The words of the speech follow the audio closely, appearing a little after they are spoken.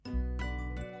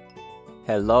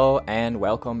Hello and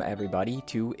welcome everybody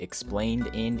to Explained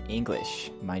in English.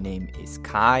 My name is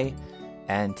Kai,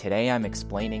 and today I'm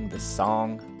explaining the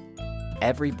song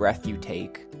Every Breath You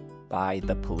Take by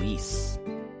The Police.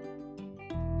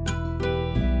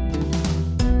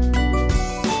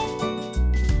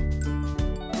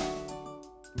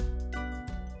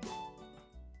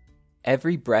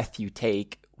 Every Breath You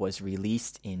Take was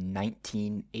released in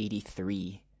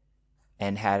 1983.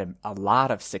 And had a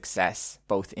lot of success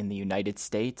both in the United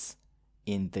States,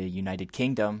 in the United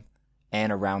Kingdom,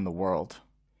 and around the world.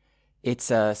 It's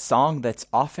a song that's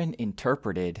often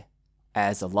interpreted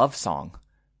as a love song.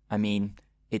 I mean,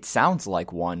 it sounds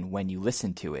like one when you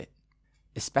listen to it,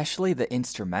 especially the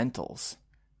instrumentals.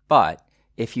 But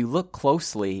if you look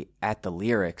closely at the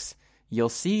lyrics, you'll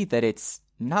see that it's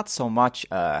not so much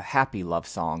a happy love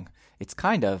song. It's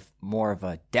kind of more of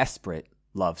a desperate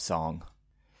love song,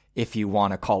 if you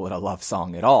want to call it a love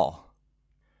song at all.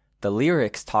 The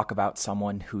lyrics talk about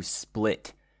someone who's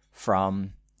split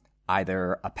from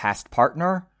either a past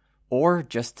partner or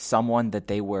just someone that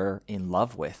they were in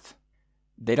love with.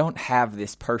 They don't have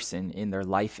this person in their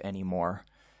life anymore,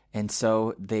 and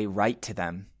so they write to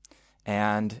them,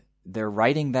 and they're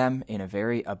writing them in a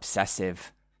very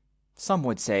obsessive, some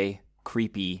would say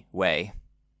creepy way.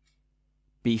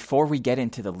 Before we get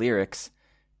into the lyrics,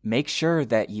 make sure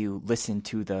that you listen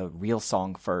to the real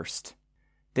song first.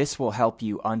 This will help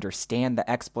you understand the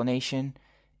explanation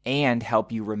and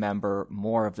help you remember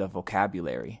more of the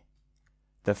vocabulary.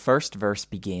 The first verse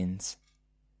begins,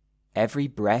 "Every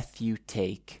breath you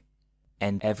take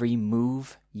and every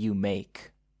move you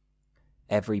make,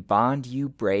 every bond you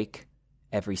break,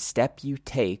 every step you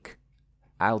take,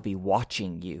 I'll be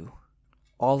watching you."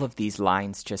 All of these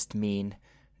lines just mean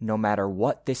no matter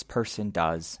what this person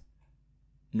does,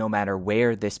 no matter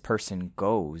where this person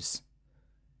goes,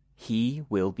 he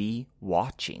will be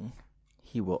watching.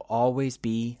 He will always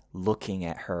be looking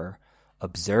at her,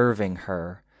 observing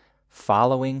her,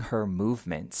 following her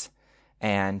movements,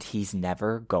 and he's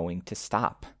never going to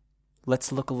stop.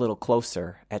 Let's look a little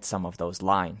closer at some of those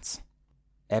lines.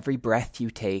 Every breath you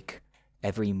take,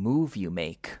 every move you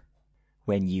make.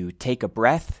 When you take a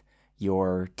breath,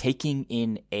 you're taking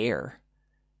in air.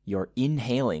 You're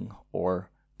inhaling or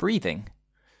breathing.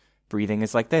 Breathing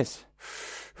is like this.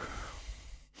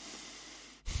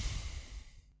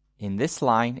 In this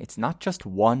line, it's not just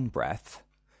one breath,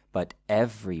 but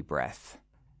every breath,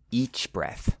 each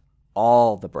breath,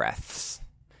 all the breaths.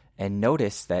 And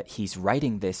notice that he's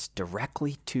writing this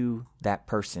directly to that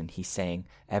person. He's saying,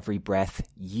 every breath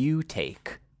you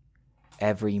take,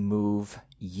 every move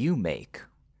you make.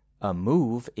 A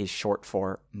move is short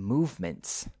for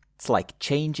movements. It's like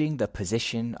changing the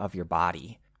position of your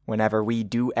body. Whenever we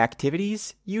do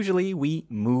activities, usually we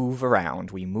move around,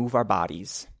 we move our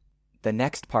bodies. The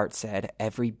next part said,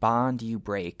 every bond you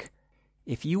break.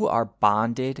 If you are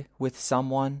bonded with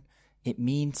someone, it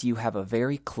means you have a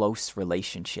very close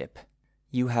relationship.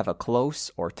 You have a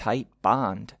close or tight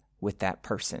bond with that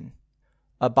person.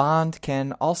 A bond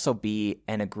can also be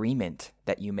an agreement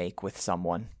that you make with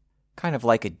someone, kind of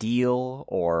like a deal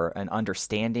or an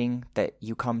understanding that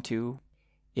you come to.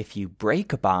 If you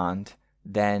break a bond,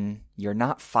 then you're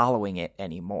not following it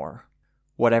anymore.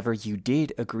 Whatever you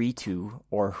did agree to,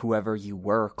 or whoever you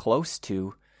were close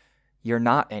to, you're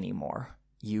not anymore.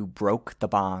 You broke the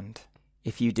bond.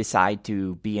 If you decide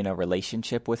to be in a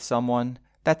relationship with someone,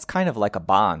 that's kind of like a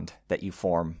bond that you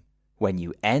form. When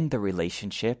you end the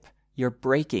relationship, you're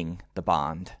breaking the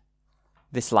bond.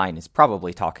 This line is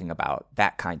probably talking about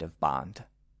that kind of bond.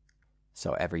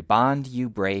 So every bond you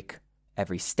break,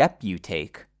 every step you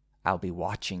take, I'll be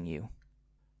watching you.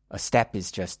 A step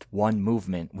is just one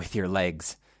movement with your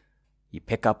legs. You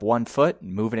pick up one foot,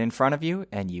 move it in front of you,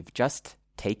 and you've just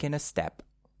taken a step.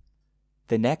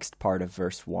 The next part of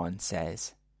verse 1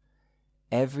 says,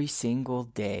 every single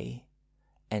day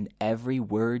and every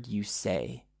word you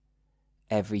say,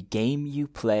 every game you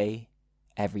play,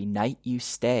 every night you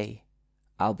stay,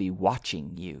 I'll be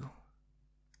watching you.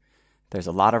 There's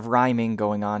a lot of rhyming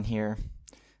going on here,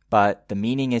 but the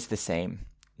meaning is the same.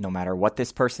 No matter what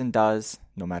this person does,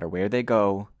 no matter where they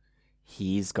go,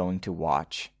 he's going to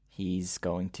watch. He's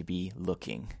going to be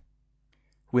looking.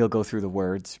 We'll go through the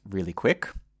words really quick.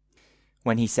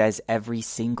 When he says every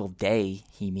single day,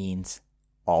 he means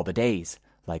all the days,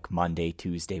 like Monday,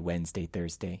 Tuesday, Wednesday,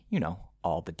 Thursday,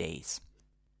 all the days.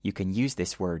 You can use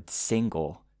this word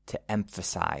single to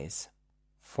emphasize.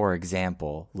 For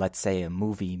example, let's say a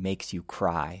movie makes you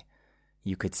cry.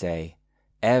 You could say,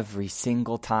 every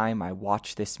single time I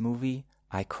watch this movie,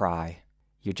 I cry.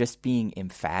 You're just being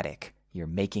emphatic. You're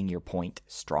making your point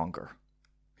stronger.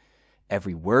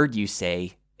 Every word you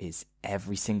say is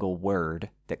every single word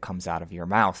that comes out of your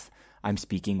mouth. I'm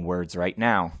speaking words right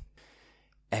now.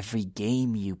 Every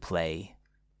game you play.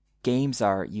 Games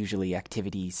are usually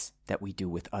activities that we do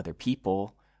with other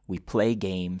people. We play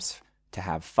games to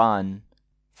have fun,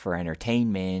 for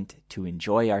entertainment, to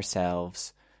enjoy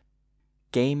ourselves.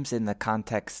 Games in the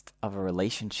context of a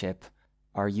relationship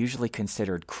are usually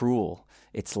considered cruel.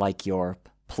 It's like you're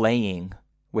playing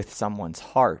with someone's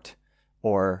heart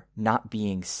or not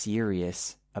being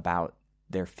serious about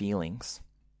their feelings.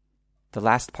 The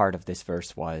last part of this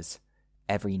verse was,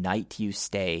 every night you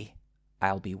stay,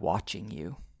 I'll be watching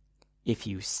you. If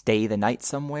you stay the night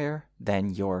somewhere,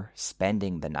 then you're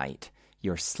spending the night.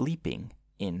 You're sleeping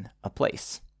in a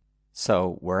place.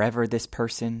 So wherever this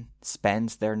person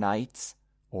spends their nights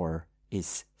or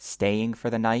is staying for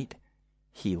the night,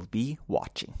 he'll be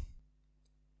watching.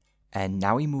 And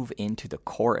now we move into the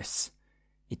chorus.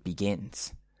 It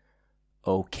begins,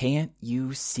 oh, can't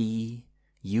you see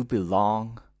you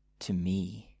belong to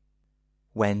me?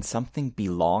 When something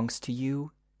belongs to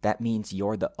you, that means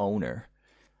you're the owner.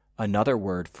 Another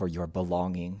word for your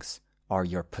belongings are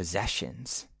your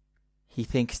possessions. He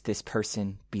thinks this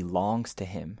person belongs to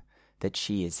him, that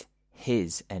she is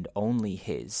his and only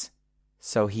his.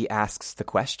 So he asks the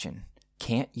question,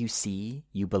 can't you see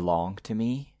you belong to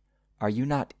me? Are you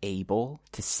not able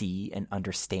to see and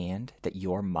understand that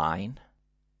you're mine?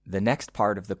 The next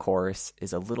part of the chorus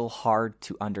is a little hard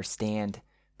to understand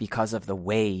because of the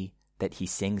way that he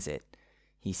sings it.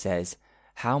 He says,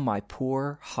 how my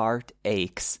poor heart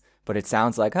aches, but it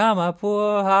sounds like, how my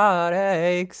poor heart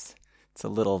aches. It's a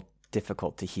little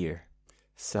difficult to hear.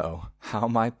 So, how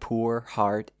my poor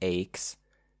heart aches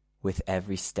with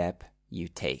every step you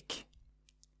take.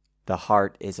 The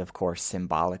heart is, of course,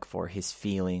 symbolic for his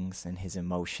feelings and his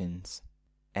emotions.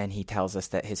 And he tells us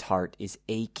that his heart is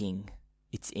aching.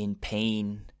 It's in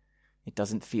pain. It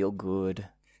doesn't feel good.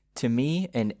 To me,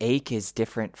 an ache is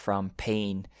different from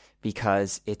pain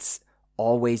because it's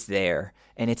always there,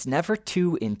 and it's never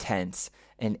too intense.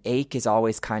 An ache is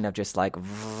always kind of just like...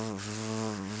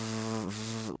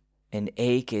 An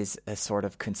ache is a sort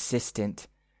of consistent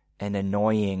and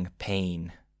annoying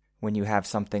pain. When you have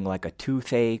something like a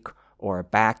toothache or a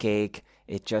backache,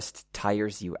 it just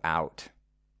tires you out.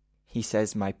 He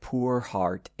says, my poor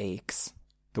heart aches.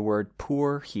 The word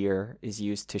poor here is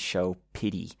used to show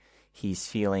pity. He's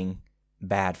feeling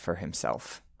bad for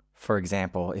himself. For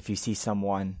example, if you see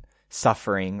someone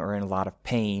suffering or in a lot of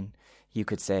pain, you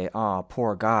could say, oh,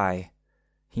 poor guy.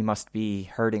 He must be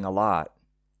hurting a lot.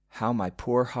 How my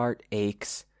poor heart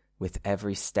aches with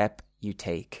every step you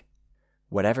take.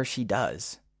 Whatever she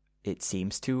does, it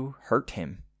seems to hurt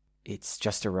him. It's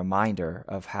just a reminder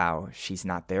of how she's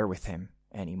not there with him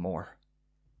anymore.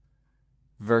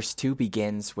 Verse 2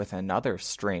 begins with another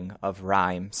string of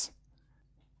rhymes.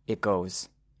 It goes,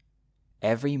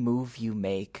 every move you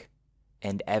make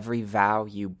and every vow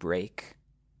you break.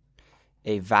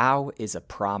 A vow is a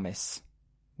promise.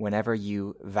 Whenever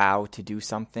you vow to do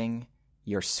something,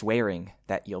 you're swearing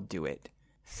that you'll do it.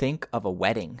 Think of a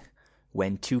wedding.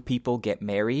 When two people get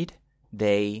married,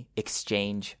 they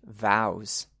exchange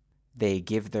vows. They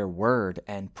give their word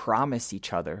and promise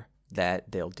each other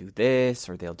that they'll do this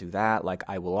or they'll do that, like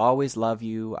I will always love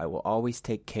you, I will always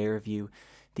take care of you.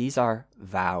 These are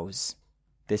vows.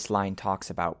 This line talks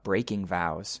about breaking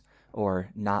vows or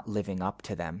not living up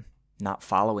to them, not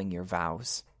following your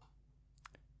vows.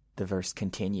 The verse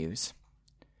continues.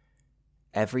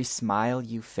 Every smile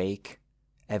you fake,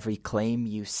 every claim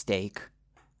you stake,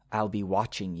 I'll be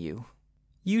watching you.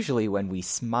 Usually when we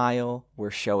smile,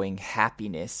 we're showing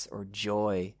happiness or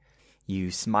joy.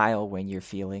 You smile when you're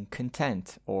feeling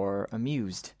content or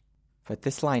amused. But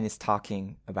this line is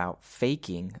talking about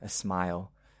faking a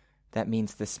smile. That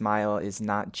means the smile is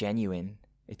not genuine.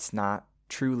 It's not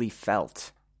truly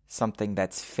felt. Something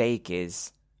that's fake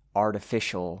is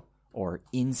artificial or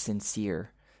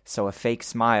insincere. So a fake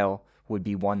smile would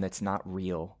be one that's not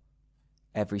real.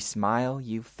 Every smile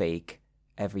you fake,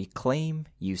 every claim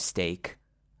you stake,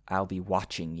 I'll be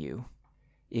watching you.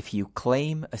 If you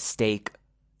claim a stake,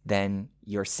 then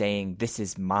you're saying, this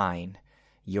is mine.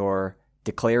 You're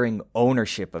declaring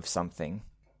ownership of something.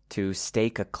 To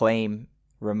stake a claim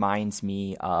reminds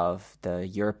me of the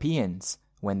Europeans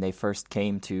when they first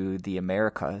came to the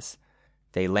Americas.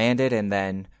 They landed and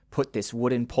then put this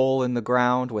wooden pole in the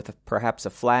ground with perhaps a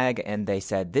flag, and they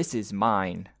said, this is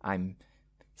mine. I'm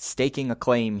staking a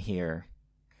claim here.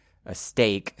 A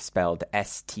stake, spelled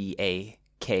S-T-A-K-E,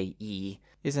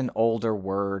 is an older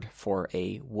word for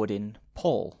a wooden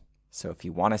pole. So if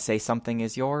you want to say something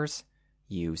is yours,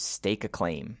 you stake a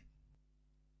claim.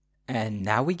 And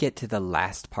now we get to the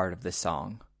last part of the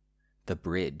song. The the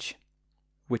bridge,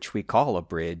 which we call a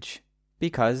bridge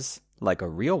because, like a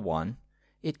real one,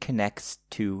 it connects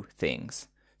two things.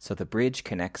 So the bridge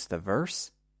connects the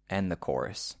verse and the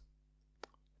chorus.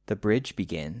 The bridge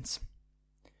begins,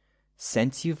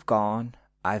 "Since you've gone,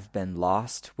 I've been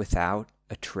lost without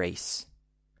a trace."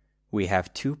 We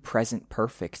have two present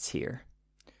perfects here.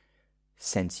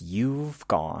 Since you've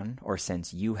gone, or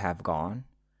since you have gone,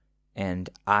 and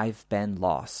I've been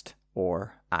lost,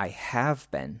 or I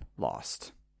have been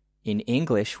lost. In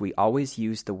English, we always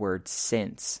use the word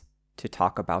since to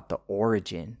talk about the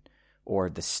origin or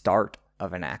the start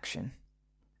of an action.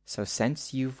 So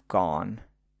since you've gone,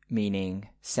 meaning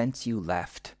since you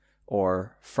left,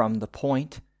 or from the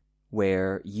point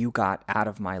where you got out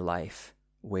of my life,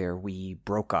 where we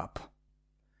broke up.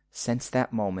 Since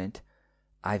that moment,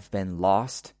 I've been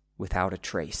lost without a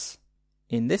trace.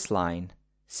 In this line,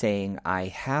 saying I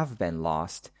have been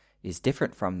lost is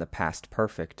different from the past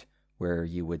perfect, where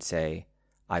you would say,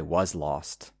 I was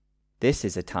lost. This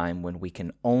is a time when we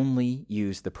can only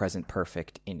use the present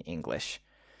perfect in English,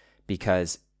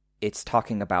 because it's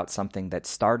talking about something that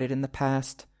started in the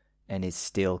past and is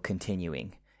still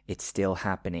continuing. It's still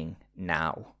happening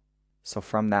now. So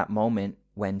from that moment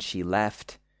when she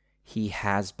left, he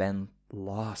has been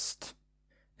lost.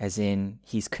 As in,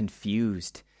 he's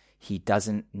confused. He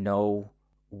doesn't know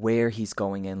where he's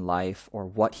going in life or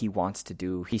what he wants to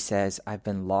do. He says, I've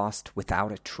been lost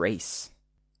without a trace.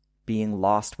 Being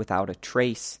lost without a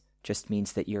trace just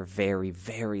means that you're very,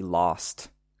 very lost.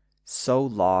 So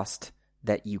lost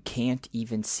that you can't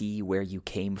even see where you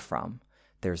came from.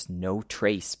 There's no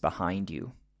trace behind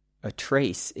you. A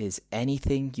trace is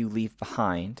anything you leave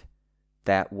behind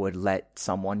that would let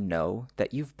someone know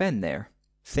that you've been there.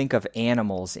 Think of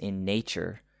animals in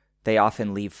nature. They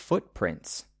often leave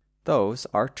footprints. Those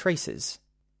are traces.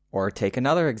 Or take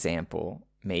another example.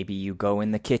 Maybe you go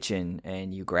in the kitchen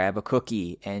and you grab a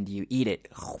cookie and you eat it.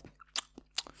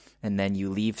 And then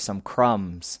you leave some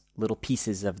crumbs, little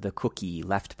pieces of the cookie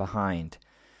left behind.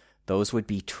 Those would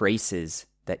be traces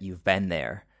that you've been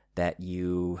there, that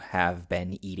you have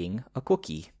been eating a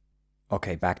cookie.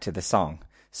 Okay, back to the song.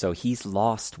 So he's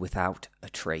lost without a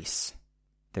trace.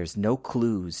 There's no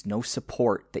clues, no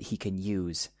support that he can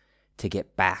use to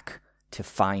get back, to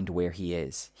find where he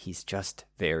is. He's just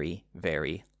very,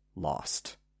 very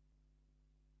lost.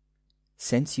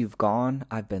 Since you've gone,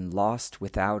 I've been lost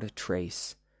without a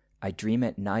trace. I dream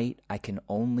at night, I can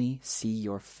only see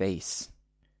your face.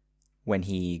 When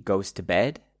he goes to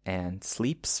bed and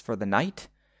sleeps for the night,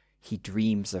 he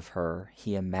dreams of her,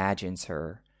 he imagines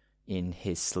her in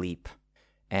his sleep,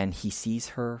 and he sees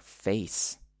her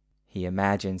face. He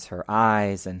imagines her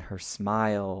eyes and her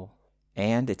smile,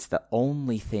 and it's the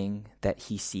only thing that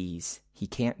he sees. He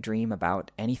can't dream about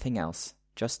anything else,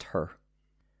 just her.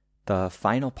 The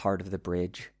final part of the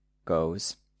bridge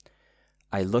goes,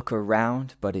 I look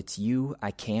around, but it's you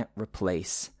I can't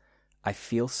replace. I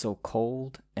feel so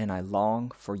cold, and I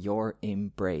long for your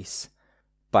embrace.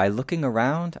 By looking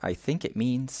around, I think it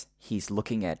means he's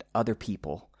looking at other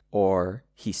people, or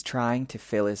he's trying to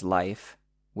fill his life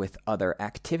with other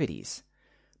activities.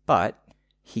 But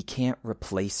he can't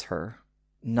replace her.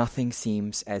 Nothing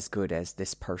seems as good as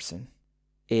this person.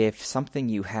 If something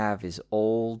you have is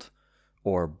old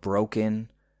or broken,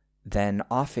 then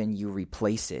often you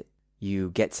replace it.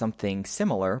 You get something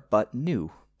similar but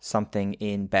new, something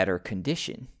in better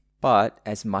condition. But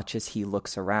as much as he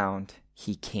looks around,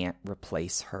 he can't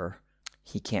replace her.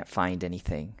 He can't find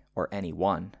anything or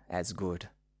anyone as good.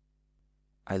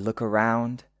 I look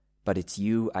around, but it's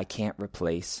you I can't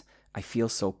replace. I feel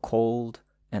so cold,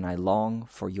 and I long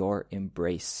for your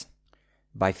embrace.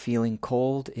 By feeling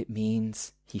cold, it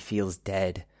means he feels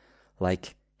dead,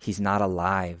 like he's not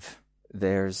alive.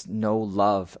 There's no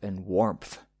love and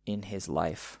warmth in his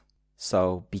life.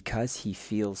 So because he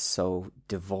feels so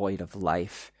devoid of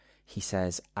life, he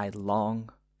says, I long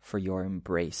for your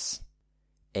embrace.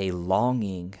 A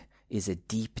longing is a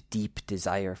deep, deep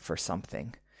desire for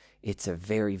something. It's a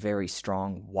very, very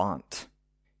strong want.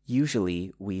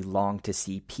 Usually we long to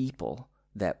see people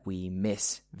that we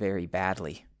miss very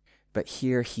badly. But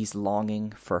here he's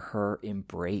longing for her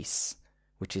embrace,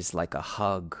 which is like a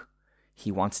hug.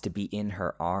 He wants to be in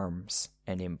her arms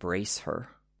and embrace her.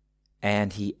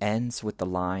 And he ends with the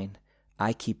line,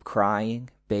 I keep crying,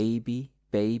 baby,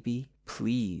 baby,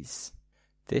 please.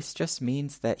 This just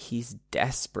means that he's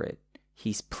desperate.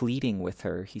 He's pleading with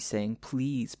her. He's saying,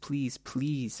 please, please,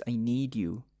 please, I need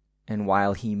you. And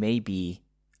while he may be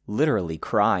literally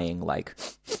crying, like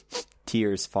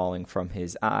tears falling from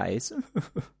his eyes,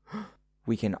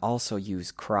 we can also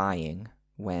use crying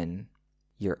when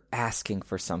you're asking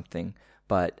for something,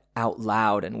 but out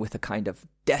loud and with a kind of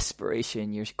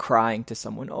desperation, you're crying to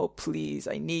someone, "Oh, please,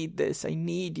 I need this, I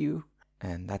need you."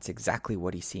 And that's exactly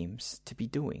what he seems to be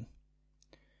doing.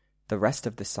 The rest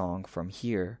of the song from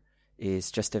here is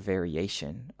just a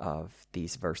variation of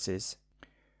these verses.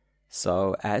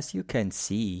 So as you can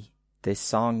see, this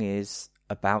song is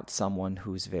about someone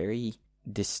who's very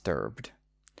disturbed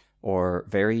or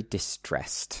very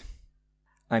distressed.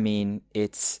 I mean,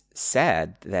 it's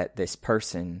sad that this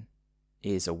person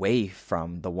is away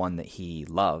from the one that he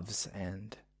loves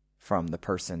and from the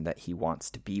person that he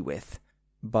wants to be with.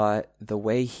 But the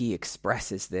way he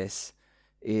expresses this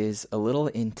is a little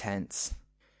intense.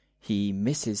 He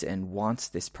misses and wants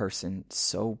this person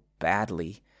so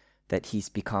badly that he's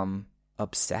become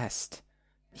obsessed.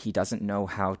 He doesn't know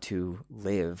how to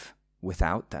live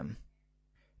without them,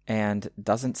 and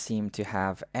doesn't seem to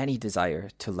have any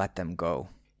desire to let them go.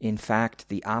 In fact,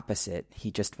 the opposite, he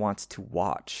just wants to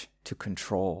watch, to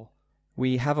control.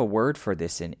 We have a word for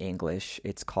this in English.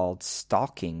 It's called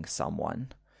stalking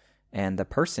someone. And the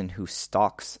person who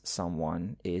stalks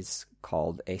someone is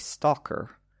called a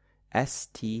stalker.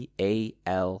 S-T-A-L-K-E-R.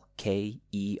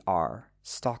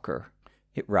 Stalker.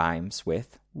 It rhymes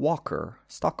with walker.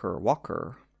 Stalker,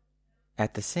 walker.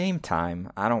 At the same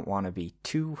time, I don't want to be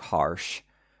too harsh.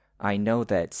 I know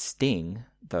that Sting,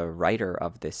 the writer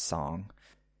of this song,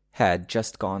 had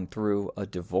just gone through a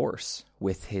divorce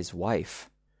with his wife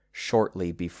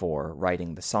shortly before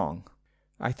writing the song.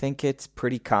 I think it's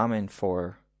pretty common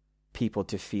for people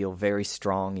to feel very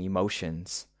strong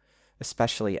emotions,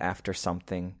 especially after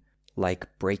something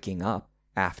like breaking up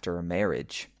after a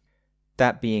marriage.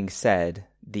 That being said,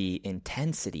 the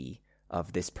intensity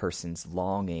of this person's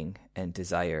longing and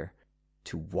desire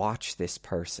to watch this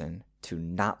person, to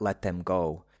not let them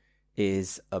go,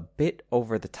 is a bit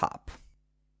over the top.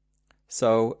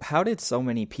 So, how did so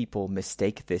many people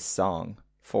mistake this song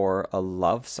for a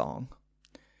love song?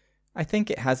 I think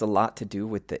it has a lot to do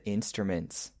with the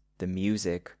instruments, the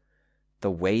music, the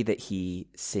way that he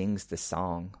sings the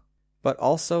song, but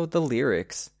also the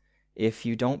lyrics. If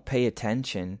you don't pay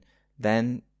attention,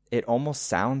 then it almost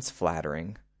sounds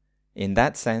flattering. In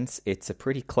that sense, it's a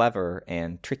pretty clever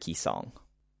and tricky song.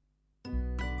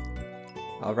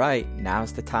 Alright,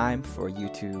 now's the time for you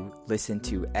to listen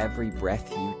to Every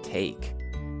Breath You Take,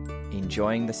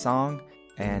 enjoying the song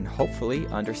and hopefully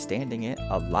understanding it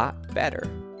a lot better.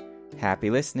 Happy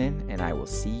listening, and I will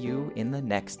see you in the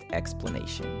next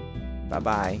explanation.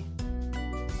 Bye-bye.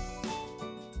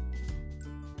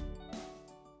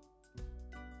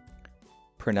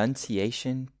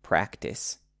 Pronunciation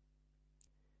practice.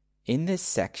 In this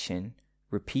section,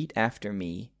 repeat after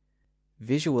me,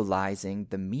 visualizing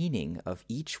the meaning of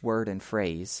each word and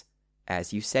phrase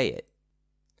as you say it.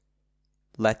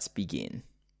 Let's begin.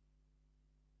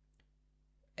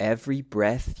 Every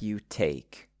breath you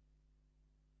take,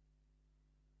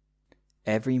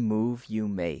 every move you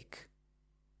make,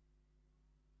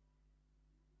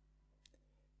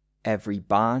 every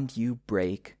bond you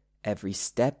break, every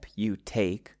step you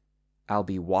take, I'll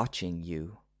be watching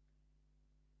you.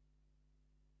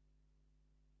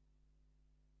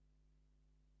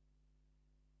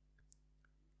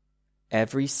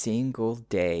 Every single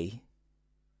day,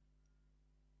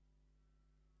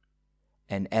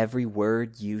 and every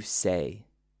word you say,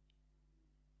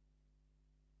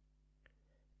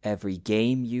 every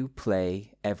game you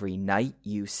play, every night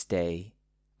you stay,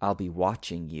 I'll be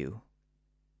watching you.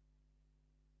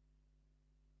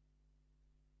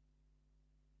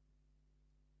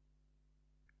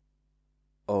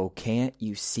 Oh, can't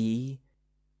you see?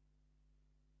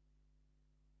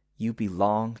 You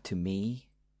belong to me.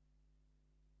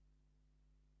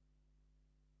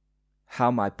 How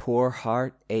my poor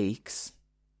heart aches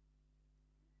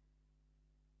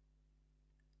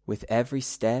with every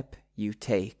step you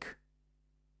take,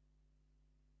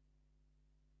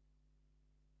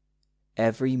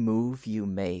 every move you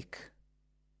make,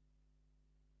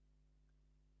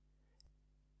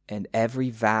 and every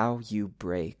vow you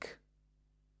break,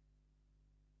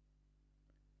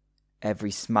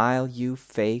 every smile you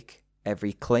fake,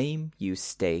 every claim you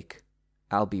stake,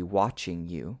 I'll be watching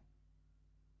you.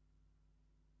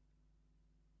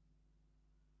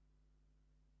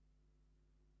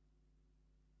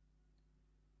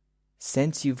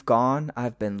 Since you've gone,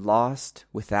 I've been lost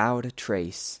without a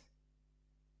trace.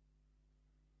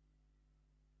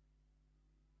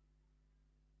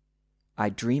 I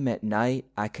dream at night,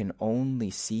 I can only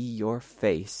see your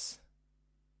face.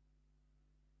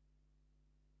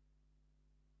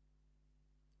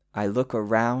 I look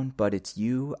around, but it's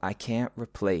you I can't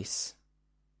replace.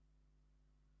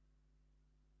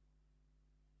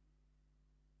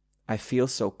 I feel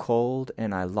so cold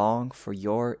and I long for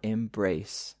your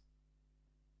embrace.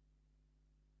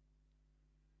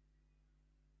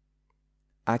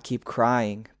 I keep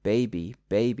crying, baby,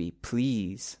 baby,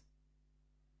 please.